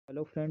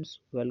Hello friends,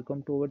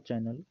 welcome to our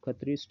channel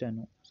Khatri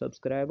Steno.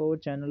 Subscribe our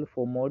channel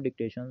for more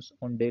dictations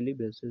on daily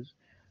basis.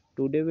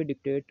 Today we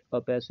dictate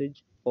a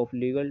passage of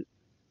legal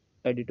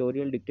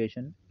editorial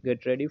dictation.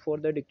 Get ready for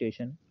the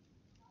dictation.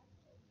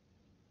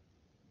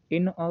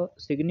 In a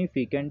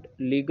significant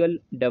legal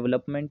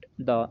development,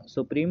 the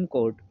Supreme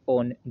Court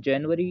on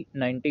January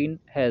 19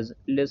 has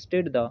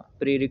listed the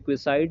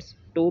prerequisites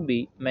to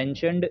be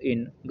mentioned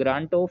in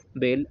grant of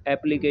bail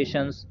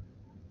applications.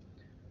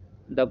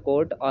 The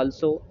court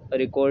also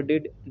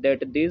recorded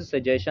that these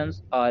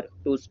suggestions are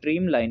to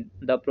streamline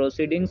the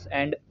proceedings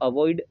and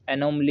avoid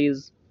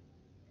anomalies.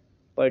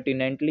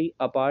 Pertinently,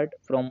 apart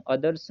from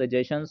other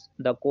suggestions,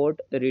 the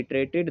court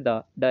reiterated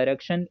the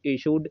direction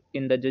issued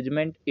in the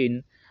judgment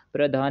in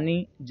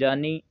Pradhani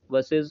Jani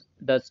vs.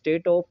 the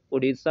State of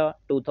Odisha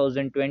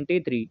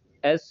 2023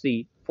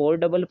 SC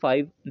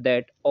 455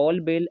 that all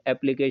bail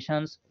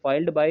applications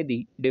filed by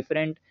the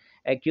different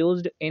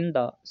accused in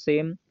the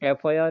same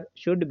FIR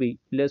should be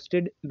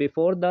listed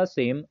before the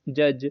same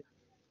judge.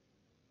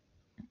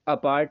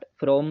 Apart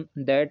from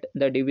that,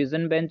 the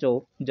division bench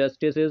of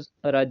Justices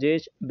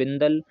Rajesh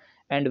Bindal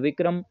and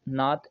Vikram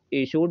Nath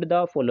issued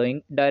the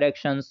following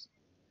directions.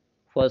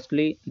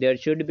 Firstly, there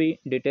should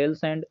be details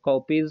and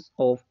copies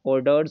of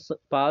orders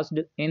passed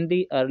in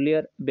the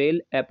earlier bail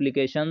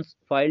applications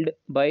filed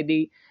by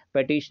the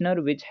petitioner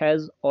which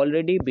has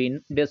already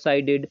been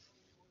decided.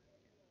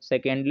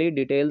 Secondly,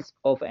 details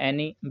of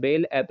any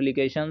bail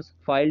applications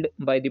filed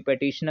by the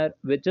petitioner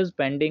which is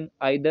pending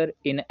either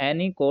in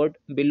any court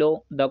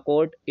below the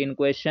court in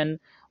question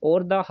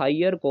or the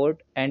higher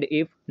court, and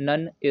if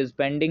none is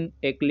pending,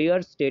 a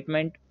clear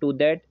statement to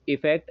that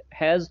effect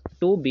has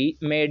to be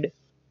made.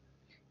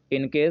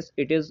 In case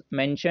it is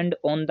mentioned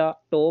on the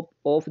top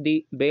of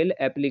the bail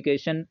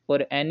application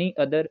or any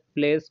other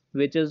place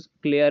which is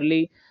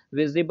clearly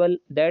visible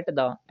that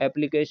the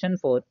application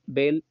for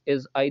bail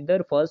is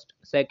either first,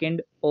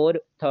 second, or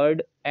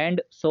third,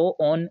 and so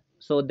on,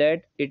 so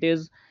that it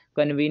is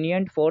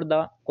convenient for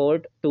the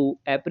court to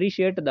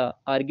appreciate the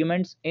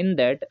arguments in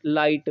that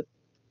light.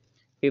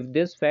 If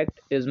this fact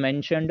is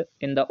mentioned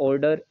in the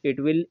order, it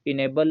will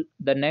enable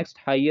the next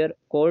higher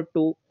court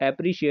to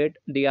appreciate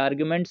the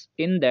arguments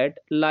in that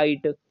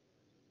light.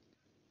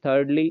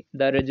 Thirdly,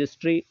 the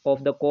registry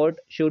of the court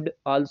should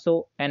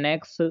also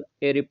annex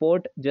a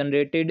report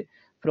generated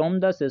from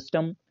the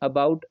system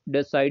about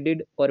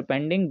decided or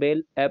pending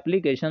bail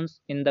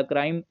applications in the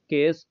crime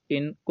case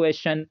in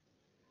question.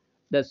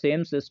 The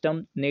same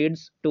system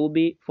needs to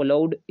be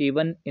followed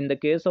even in the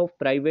case of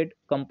private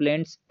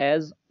complaints,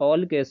 as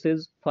all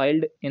cases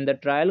filed in the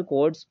trial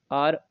courts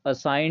are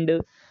assigned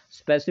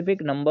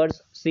specific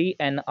numbers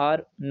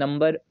CNR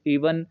number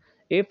even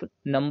if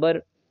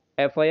number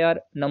FIR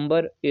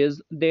number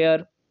is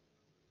there.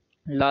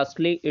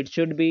 Lastly, it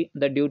should be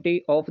the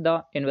duty of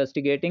the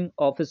investigating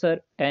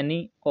officer,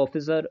 any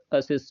officer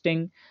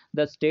assisting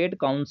the state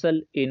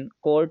counsel in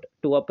court,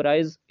 to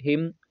apprise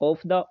him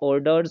of the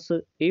orders,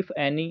 if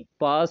any,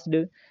 passed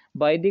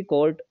by the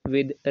court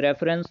with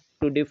reference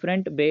to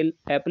different bail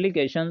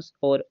applications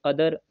or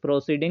other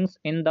proceedings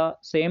in the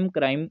same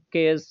crime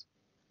case.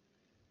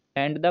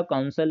 And the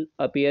counsel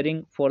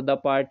appearing for the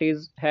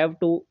parties have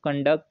to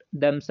conduct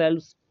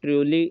themselves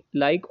truly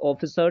like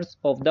officers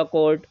of the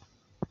court.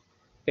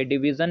 A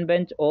division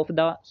bench of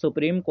the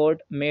Supreme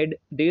Court made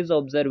these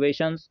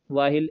observations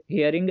while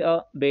hearing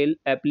a bail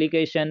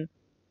application.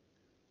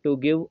 To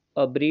give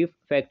a brief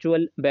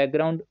factual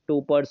background,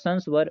 two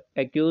persons were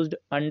accused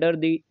under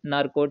the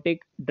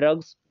Narcotic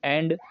Drugs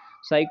and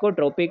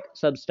Psychotropic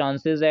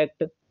Substances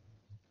Act.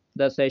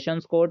 The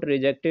Sessions Court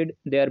rejected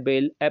their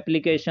bail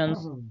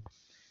applications.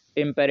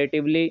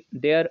 Imperatively,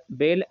 their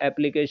bail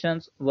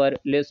applications were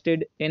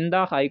listed in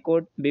the High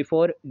Court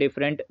before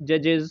different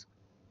judges.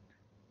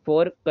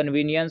 For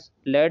convenience,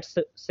 let's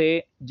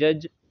say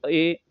Judge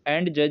A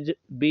and Judge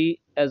B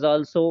as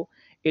also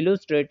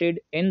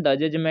illustrated in the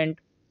judgment.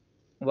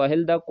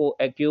 While the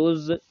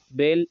co-accused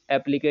bail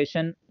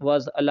application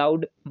was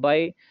allowed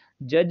by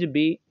Judge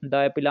B,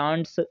 the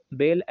appellant's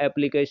bail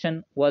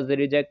application was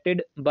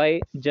rejected by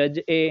Judge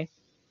A.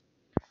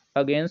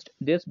 Against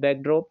this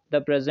backdrop,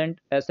 the present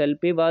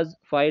SLP was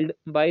filed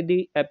by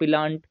the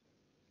appellant.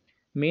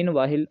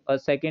 Meanwhile, a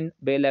second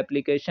bail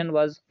application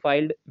was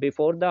filed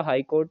before the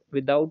High Court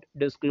without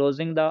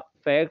disclosing the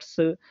facts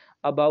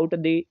about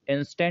the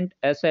instant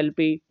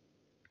SLP.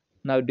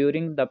 Now,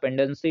 during the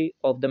pendency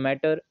of the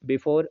matter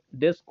before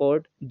this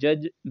court,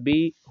 Judge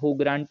B, who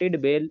granted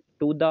bail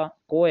to the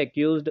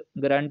co-accused,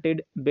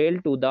 granted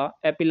bail to the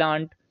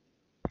appellant.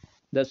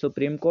 The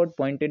Supreme Court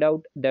pointed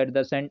out that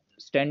the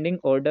standing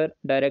order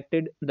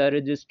directed the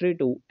registry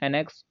to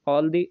annex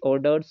all the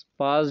orders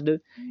passed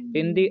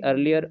in the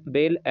earlier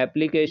bail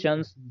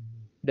applications.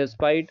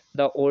 Despite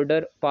the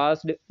order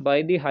passed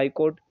by the High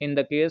Court in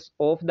the case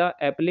of the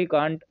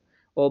applicant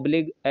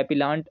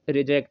appellant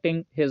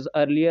rejecting his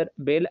earlier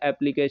bail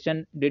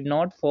application, did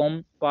not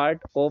form part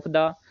of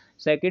the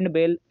second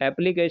bail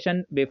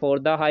application before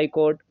the High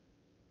Court.